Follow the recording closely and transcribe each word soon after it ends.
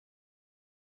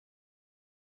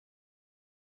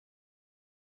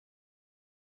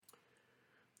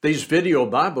These video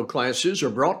Bible classes are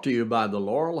brought to you by the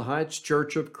Laurel Heights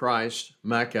Church of Christ,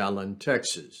 McAllen,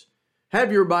 Texas.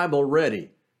 Have your Bible ready,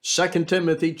 2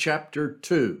 Timothy chapter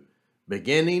 2,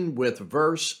 beginning with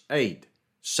verse 8.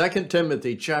 2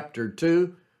 Timothy chapter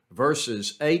 2,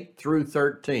 verses 8 through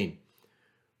 13.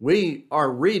 We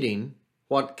are reading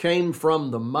what came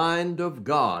from the mind of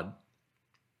God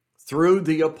through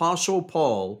the Apostle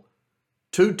Paul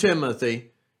to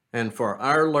Timothy and for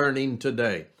our learning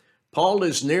today. Paul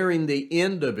is nearing the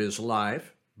end of his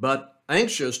life, but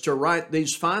anxious to write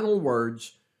these final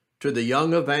words to the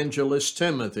young evangelist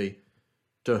Timothy,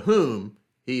 to whom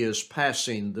he is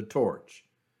passing the torch.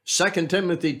 2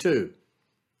 Timothy 2,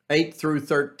 8 through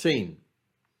 13.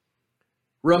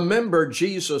 Remember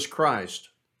Jesus Christ,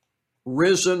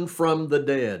 risen from the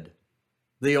dead,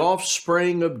 the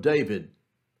offspring of David,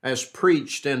 as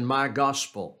preached in my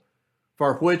gospel,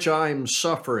 for which I am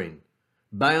suffering,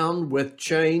 bound with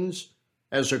chains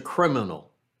as a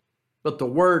criminal. But the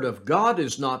word of God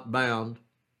is not bound.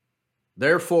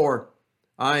 Therefore,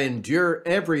 I endure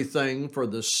everything for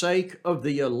the sake of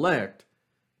the elect,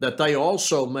 that they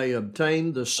also may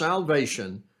obtain the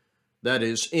salvation that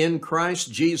is in Christ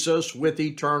Jesus with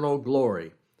eternal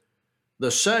glory.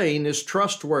 The saying is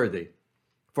trustworthy,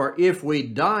 for if we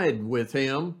died with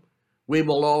him, we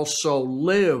will also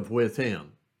live with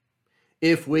him.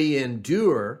 If we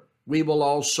endure, we will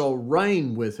also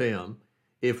reign with him.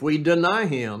 If we deny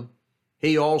him,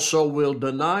 he also will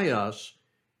deny us.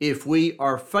 If we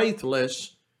are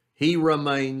faithless, he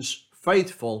remains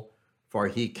faithful, for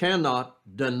he cannot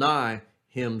deny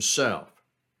himself.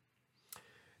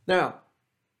 Now,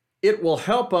 it will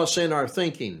help us in our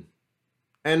thinking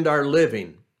and our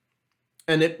living,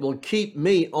 and it will keep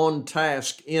me on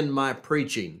task in my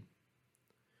preaching,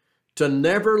 to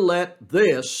never let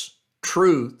this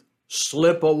truth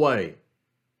slip away.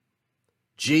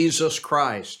 Jesus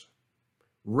Christ,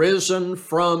 risen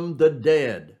from the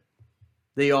dead,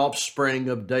 the offspring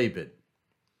of David.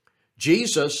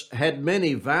 Jesus had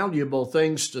many valuable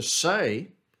things to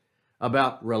say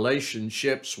about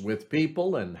relationships with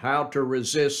people and how to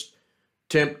resist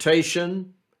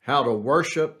temptation, how to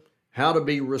worship, how to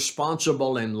be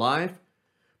responsible in life.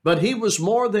 But he was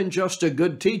more than just a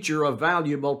good teacher of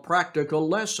valuable practical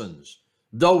lessons,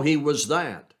 though he was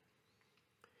that.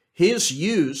 His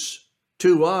use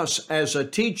to us as a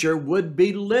teacher would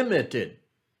be limited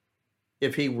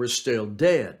if he were still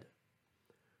dead.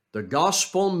 The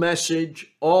gospel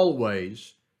message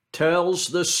always tells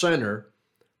the sinner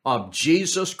of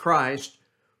Jesus Christ,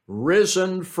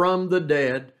 risen from the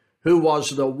dead, who was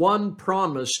the one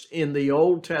promised in the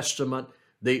Old Testament,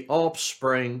 the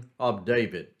offspring of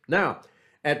David. Now,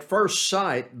 at first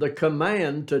sight, the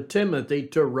command to Timothy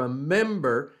to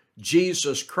remember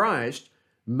Jesus Christ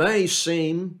may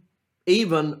seem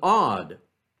even odd.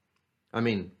 I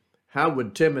mean, how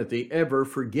would Timothy ever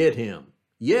forget him?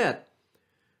 Yet,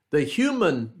 the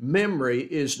human memory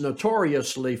is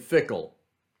notoriously fickle.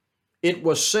 It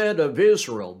was said of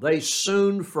Israel, they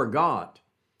soon forgot.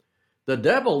 The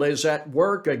devil is at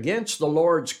work against the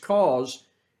Lord's cause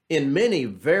in many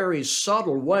very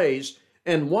subtle ways,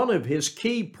 and one of his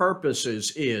key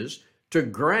purposes is to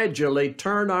gradually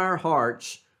turn our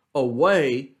hearts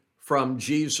away from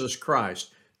Jesus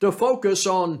Christ, to focus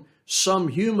on some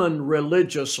human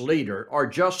religious leader or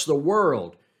just the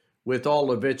world with all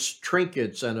of its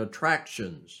trinkets and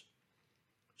attractions.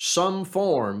 Some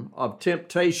form of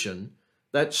temptation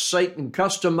that Satan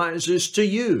customizes to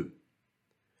you.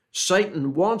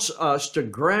 Satan wants us to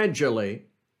gradually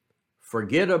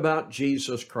forget about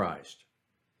Jesus Christ.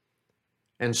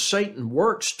 And Satan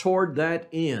works toward that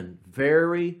end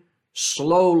very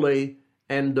slowly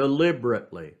and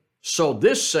deliberately. So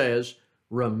this says,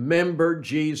 remember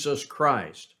Jesus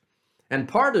Christ. And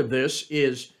part of this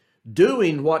is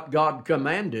doing what God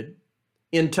commanded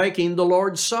in taking the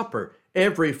Lord's Supper.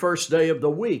 Every first day of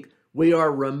the week, we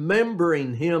are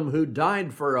remembering him who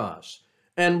died for us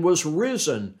and was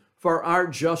risen for our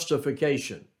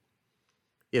justification.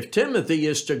 If Timothy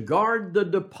is to guard the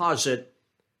deposit,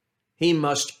 he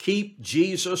must keep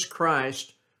Jesus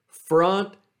Christ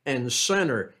front and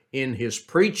center in his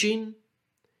preaching,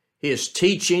 his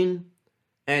teaching,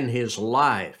 and his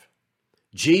life.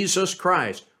 Jesus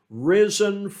Christ,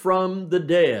 risen from the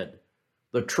dead,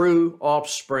 the true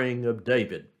offspring of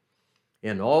David.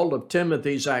 In all of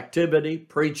Timothy's activity,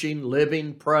 preaching,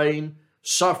 living, praying,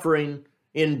 suffering,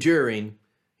 enduring,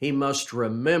 he must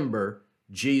remember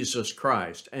Jesus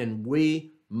Christ, and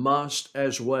we must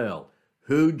as well.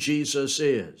 Who Jesus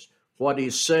is, what he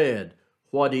said,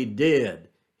 what he did,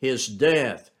 his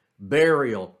death,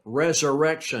 burial,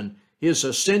 resurrection, his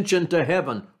ascension to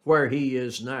heaven where he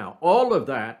is now. All of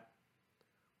that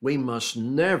we must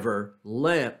never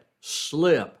let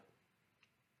slip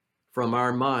from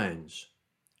our minds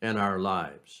and our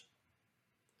lives.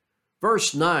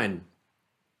 Verse 9,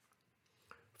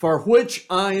 for which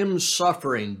I am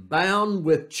suffering, bound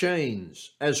with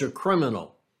chains as a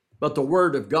criminal, but the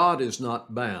word of God is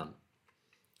not bound.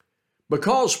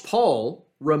 Because Paul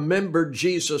remembered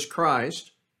Jesus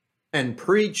Christ and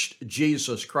preached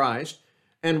Jesus Christ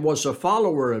and was a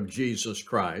follower of Jesus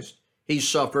Christ, he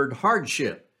suffered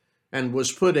hardship and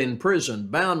was put in prison,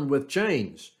 bound with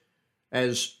chains,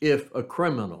 as if a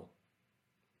criminal.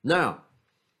 Now,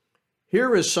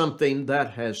 here is something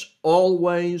that has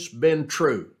always been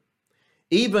true,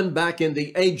 even back in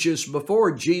the ages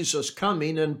before Jesus'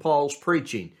 coming and Paul's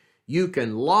preaching. You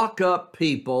can lock up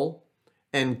people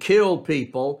and kill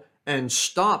people and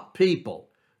stop people,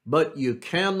 but you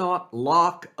cannot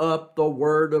lock up the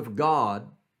Word of God,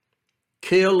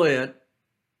 kill it,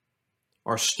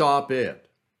 or stop it.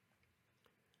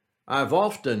 I've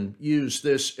often used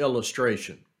this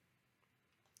illustration.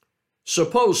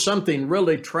 Suppose something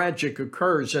really tragic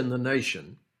occurs in the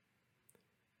nation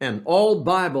and all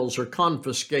Bibles are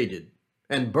confiscated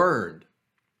and burned.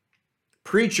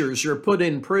 Preachers are put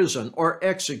in prison or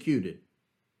executed.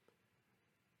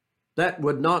 That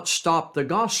would not stop the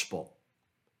gospel.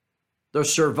 The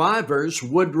survivors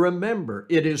would remember.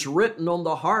 It is written on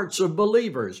the hearts of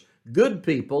believers. Good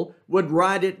people would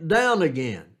write it down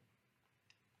again.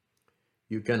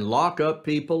 You can lock up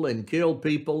people and kill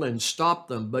people and stop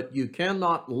them, but you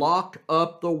cannot lock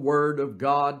up the Word of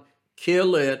God,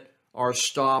 kill it, or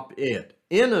stop it.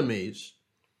 Enemies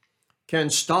can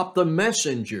stop the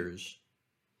messengers,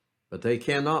 but they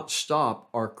cannot stop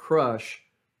or crush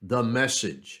the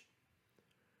message.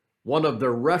 One of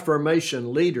the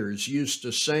Reformation leaders used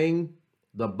to sing,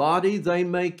 "The body they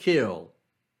may kill,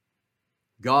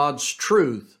 God's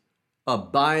truth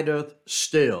abideth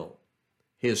still.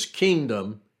 His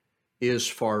kingdom is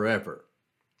forever."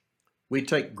 We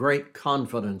take great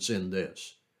confidence in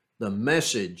this. The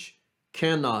message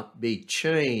cannot be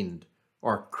chained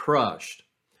or crushed.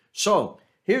 So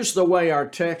here's the way our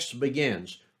text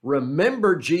begins.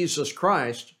 Remember Jesus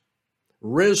Christ,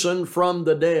 risen from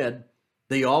the dead,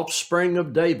 the offspring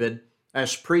of David,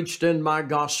 as preached in my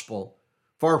gospel,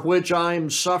 for which I am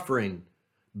suffering,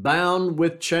 bound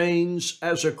with chains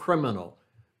as a criminal.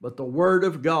 But the Word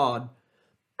of God,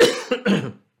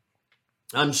 the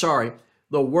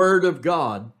Word of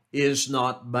God is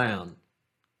not bound.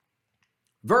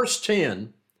 Verse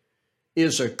 10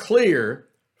 is a clear,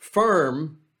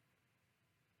 firm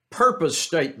purpose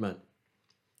statement.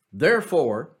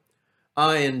 Therefore,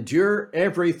 I endure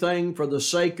everything for the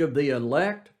sake of the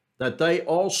elect, that they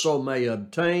also may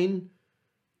obtain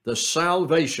the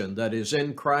salvation that is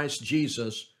in Christ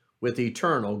Jesus with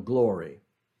eternal glory.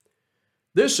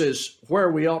 This is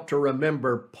where we ought to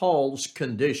remember Paul's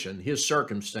condition, his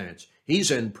circumstance.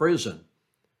 He's in prison.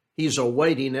 He's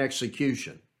awaiting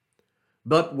execution.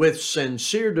 But with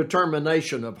sincere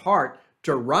determination of heart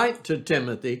to write to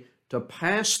Timothy, to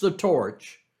pass the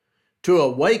torch, to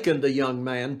awaken the young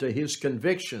man to his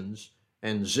convictions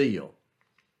and zeal.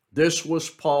 This was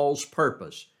Paul's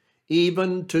purpose,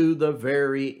 even to the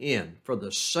very end, for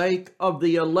the sake of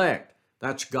the elect.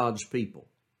 That's God's people.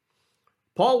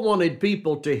 Paul wanted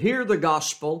people to hear the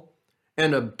gospel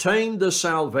and obtain the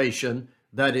salvation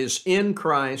that is in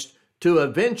Christ to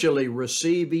eventually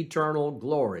receive eternal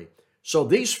glory. So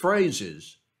these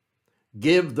phrases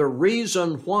give the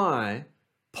reason why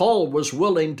Paul was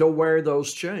willing to wear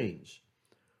those chains.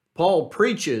 Paul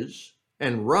preaches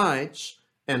and writes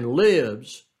and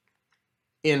lives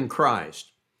in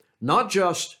Christ, not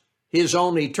just his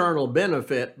own eternal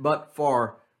benefit, but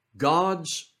for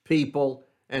God's people,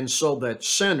 and so that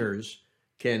sinners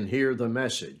can hear the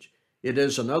message. It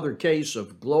is another case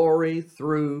of glory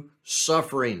through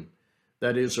suffering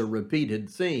that is a repeated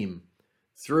theme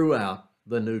throughout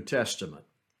the New Testament.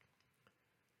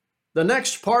 The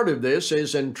next part of this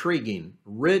is intriguing,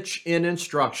 rich in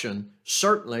instruction,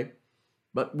 certainly,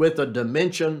 but with a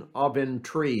dimension of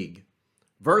intrigue.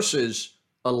 Verses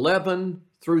 11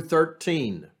 through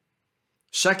 13.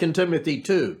 2 Timothy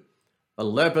 2,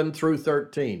 11 through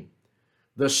 13.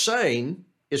 The saying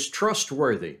is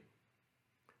trustworthy,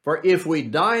 for if we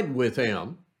died with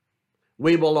him,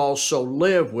 we will also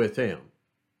live with him.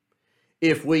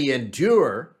 If we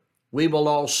endure, we will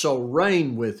also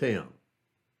reign with him.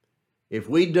 If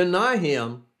we deny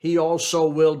him, he also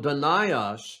will deny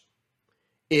us.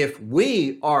 If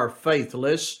we are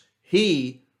faithless,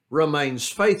 he remains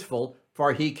faithful,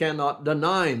 for he cannot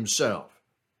deny himself.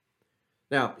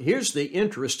 Now, here's the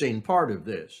interesting part of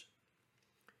this.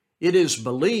 It is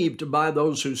believed by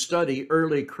those who study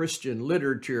early Christian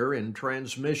literature and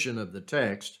transmission of the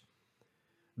text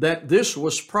that this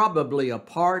was probably a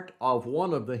part of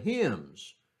one of the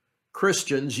hymns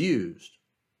Christians used.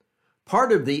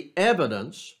 Part of the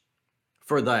evidence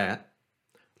for that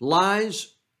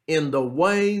lies in the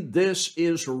way this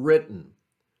is written.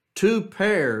 Two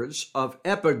pairs of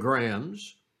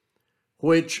epigrams,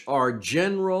 which are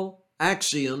general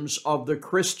axioms of the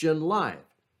Christian life.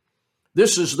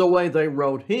 This is the way they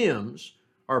wrote hymns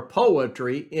or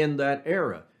poetry in that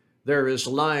era. There is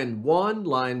line 1,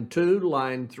 line 2,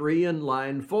 line 3, and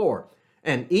line 4.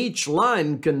 And each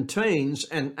line contains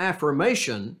an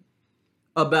affirmation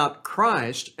about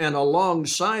Christ, and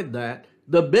alongside that,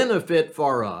 the benefit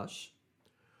for us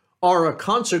or a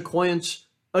consequence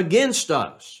against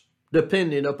us,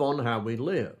 depending upon how we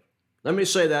live. Let me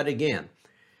say that again.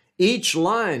 Each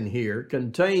line here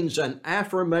contains an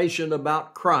affirmation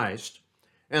about Christ,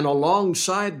 and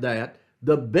alongside that,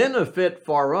 the benefit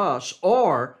for us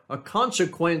or a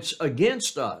consequence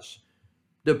against us,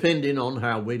 depending on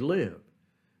how we live.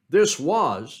 This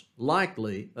was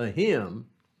likely a hymn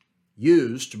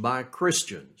used by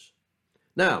Christians.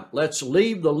 Now, let's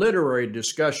leave the literary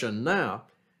discussion now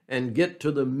and get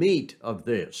to the meat of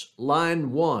this.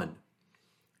 Line 1,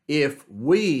 if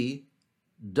we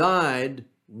died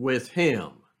with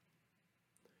him.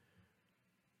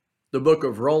 The book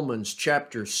of Romans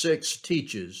chapter 6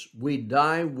 teaches we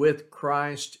die with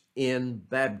Christ in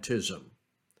baptism.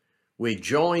 We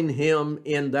join him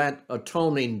in that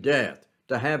atoning death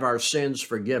to have our sins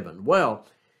forgiven. Well,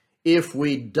 if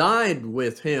we died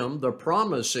with him, the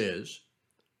promise is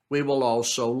we will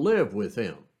also live with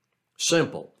him.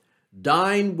 Simple.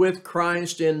 Dying with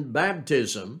Christ in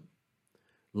baptism,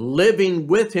 living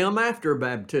with him after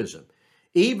baptism.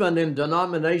 Even in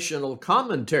denominational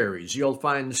commentaries, you'll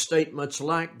find statements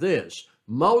like this.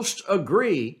 Most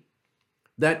agree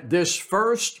that this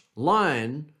first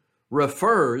line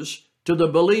refers to the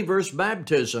believer's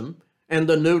baptism and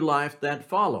the new life that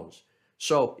follows.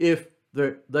 So if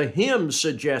the hymn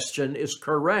suggestion is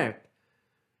correct,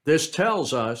 this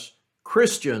tells us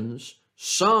Christians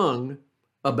sung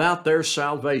about their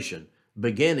salvation,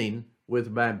 beginning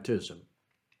with baptism.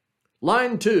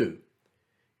 Line 2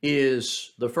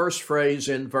 is the first phrase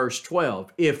in verse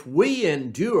 12. If we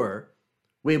endure,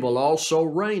 we will also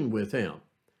reign with him.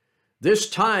 This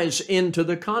ties into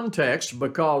the context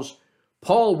because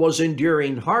Paul was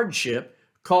enduring hardship,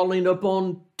 calling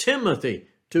upon Timothy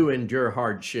to endure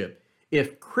hardship.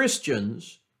 If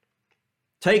Christians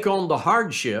take on the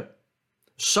hardship,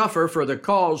 suffer for the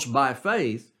cause by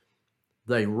faith,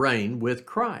 they reign with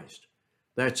Christ.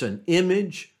 That's an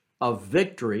image of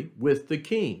victory with the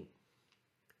King.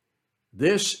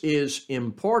 This is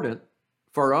important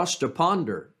for us to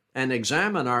ponder and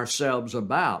examine ourselves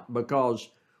about because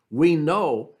we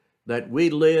know that we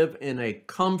live in a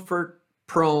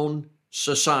comfort-prone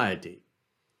society.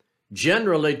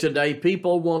 Generally today,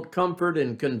 people want comfort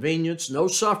and convenience, no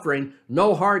suffering,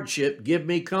 no hardship, give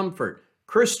me comfort.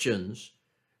 Christians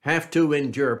have to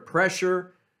endure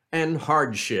pressure and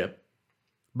hardship,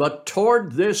 but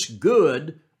toward this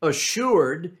good,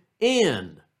 assured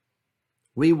end,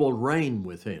 we will reign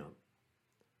with him.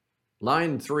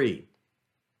 Line 3,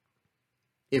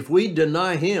 if we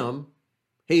deny him,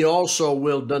 he also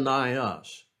will deny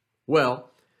us. Well,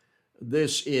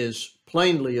 this is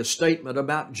plainly a statement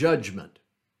about judgment.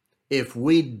 If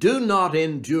we do not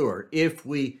endure, if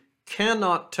we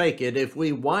cannot take it, if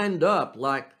we wind up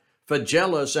like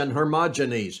Phygellus and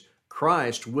Hermogenes,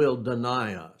 Christ will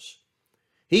deny us.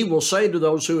 He will say to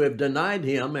those who have denied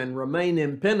him and remain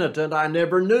impenitent, I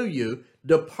never knew you.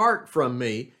 Depart from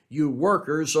me, you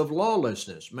workers of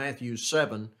lawlessness. Matthew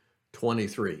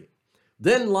 7:23.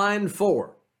 Then line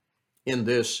 4 in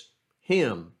this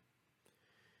hymn.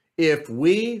 If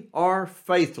we are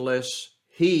faithless,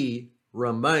 he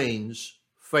remains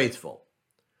faithful.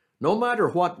 No matter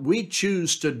what we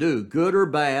choose to do, good or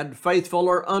bad, faithful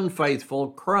or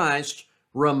unfaithful, Christ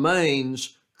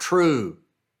remains true,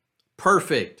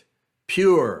 perfect,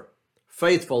 pure,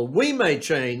 faithful. We may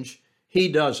change, he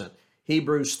doesn't.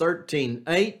 Hebrews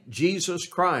 13:8, Jesus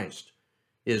Christ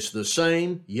is the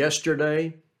same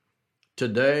yesterday,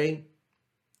 today,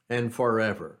 and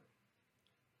forever.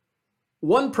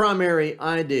 One primary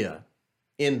idea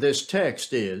in this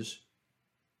text is,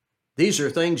 these are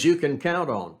things you can count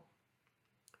on.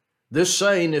 This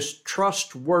saying is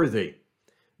trustworthy.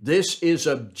 This is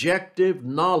objective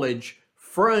knowledge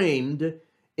framed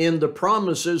in the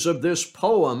promises of this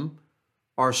poem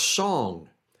or song.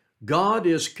 God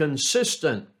is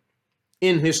consistent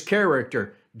in his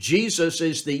character. Jesus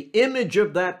is the image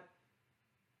of that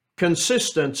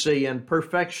consistency, and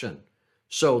perfection.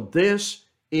 So this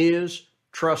is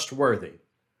trustworthy.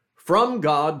 From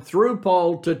God through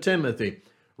Paul to Timothy,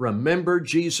 remember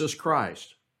Jesus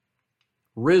Christ,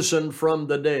 risen from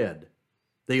the dead,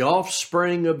 the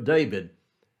offspring of David,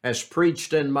 as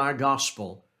preached in my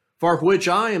gospel, for which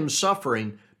I am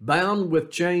suffering, bound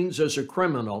with chains as a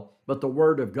criminal, but the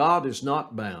word of God is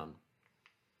not bound.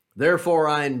 Therefore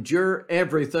I endure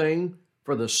everything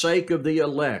for the sake of the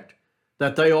elect,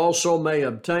 that they also may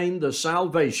obtain the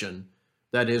salvation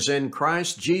that is in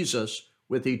Christ Jesus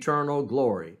with eternal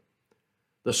glory.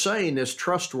 The saying is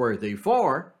trustworthy,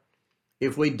 for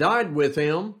if we died with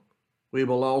him, we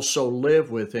will also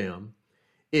live with him.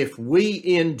 If we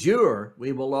endure,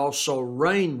 we will also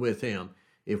reign with him.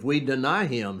 If we deny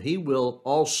him, he will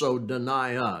also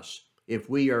deny us. If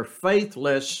we are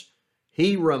faithless,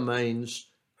 he remains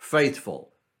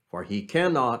faithful, for he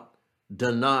cannot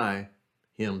deny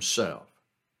himself.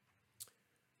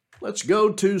 Let's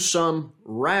go to some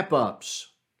wrap-ups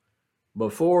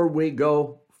before we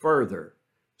go further.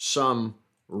 Some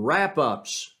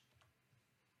wrap-ups.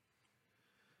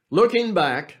 Looking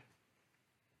back,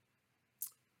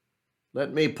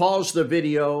 let me pause the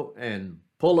video and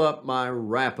pull up my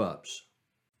wrap-ups.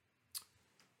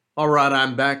 All right,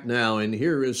 I'm back now, and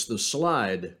here is the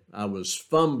slide I was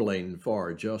fumbling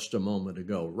for just a moment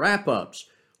ago. Wrap-ups,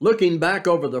 looking back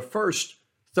over the first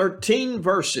 13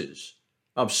 verses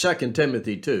of 2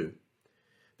 Timothy 2.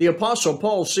 The Apostle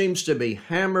Paul seems to be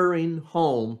hammering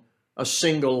home a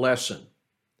single lesson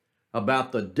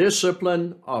about the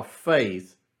discipline of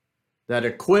faith that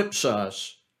equips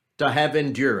us to have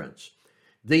endurance.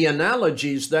 The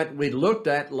analogies that we looked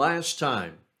at last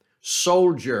time,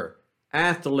 soldier,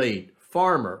 athlete,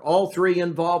 farmer, all three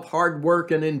involve hard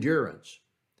work and endurance.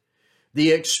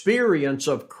 The experience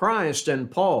of Christ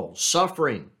and Paul,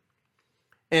 suffering,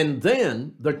 and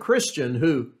then the Christian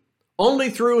who only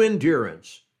through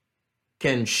endurance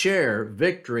can share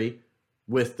victory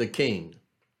with the King.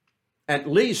 At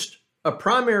least a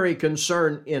primary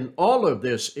concern in all of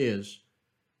this is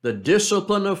the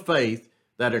discipline of faith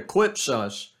that equips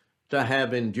us to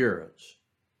have endurance.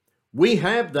 We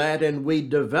have that, and we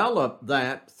develop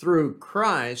that through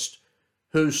Christ,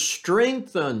 who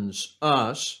strengthens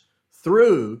us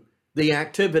through the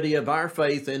activity of our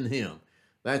faith in him.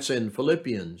 That's in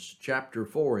Philippians chapter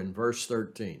 4 and verse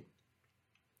 13.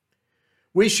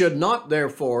 We should not,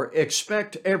 therefore,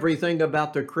 expect everything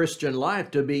about the Christian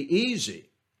life to be easy,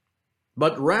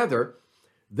 but rather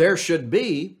there should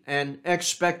be an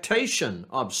expectation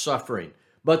of suffering,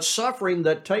 but suffering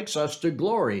that takes us to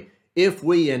glory. If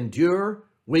we endure,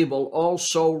 we will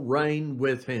also reign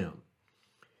with him.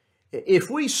 If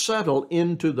we settle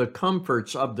into the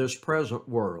comforts of this present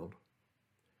world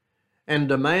and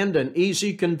demand an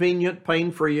easy, convenient,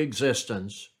 pain-free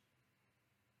existence,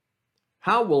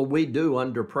 how will we do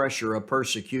under pressure of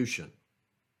persecution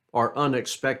or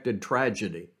unexpected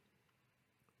tragedy?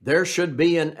 There should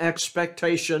be an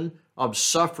expectation of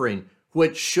suffering,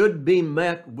 which should be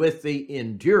met with the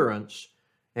endurance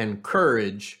and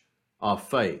courage of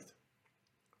faith.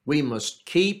 We must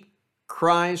keep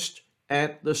Christ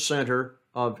at the center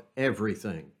of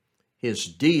everything. His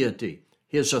deity,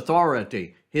 his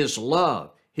authority, his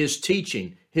love, his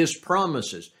teaching, his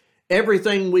promises.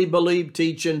 Everything we believe,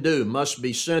 teach, and do must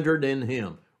be centered in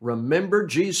him. Remember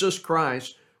Jesus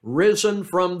Christ, risen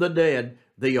from the dead,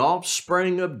 the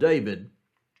offspring of David.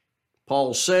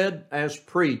 Paul said, as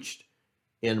preached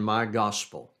in my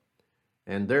gospel.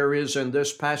 And there is in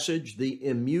this passage the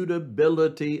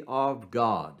immutability of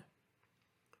God,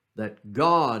 that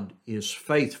God is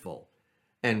faithful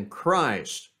and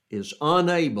Christ is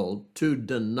unable to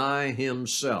deny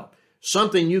himself.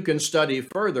 Something you can study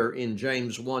further in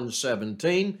James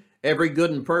 1:17. Every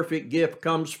good and perfect gift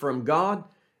comes from God.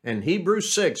 And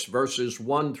Hebrews 6 verses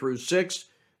 1 through 6,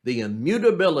 the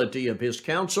immutability of his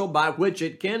counsel, by which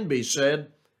it can be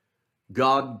said,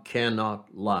 God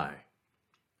cannot lie.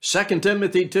 2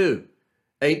 Timothy 2,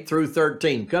 8 through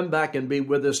 13. Come back and be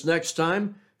with us next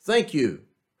time. Thank you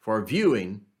for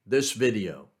viewing this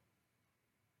video.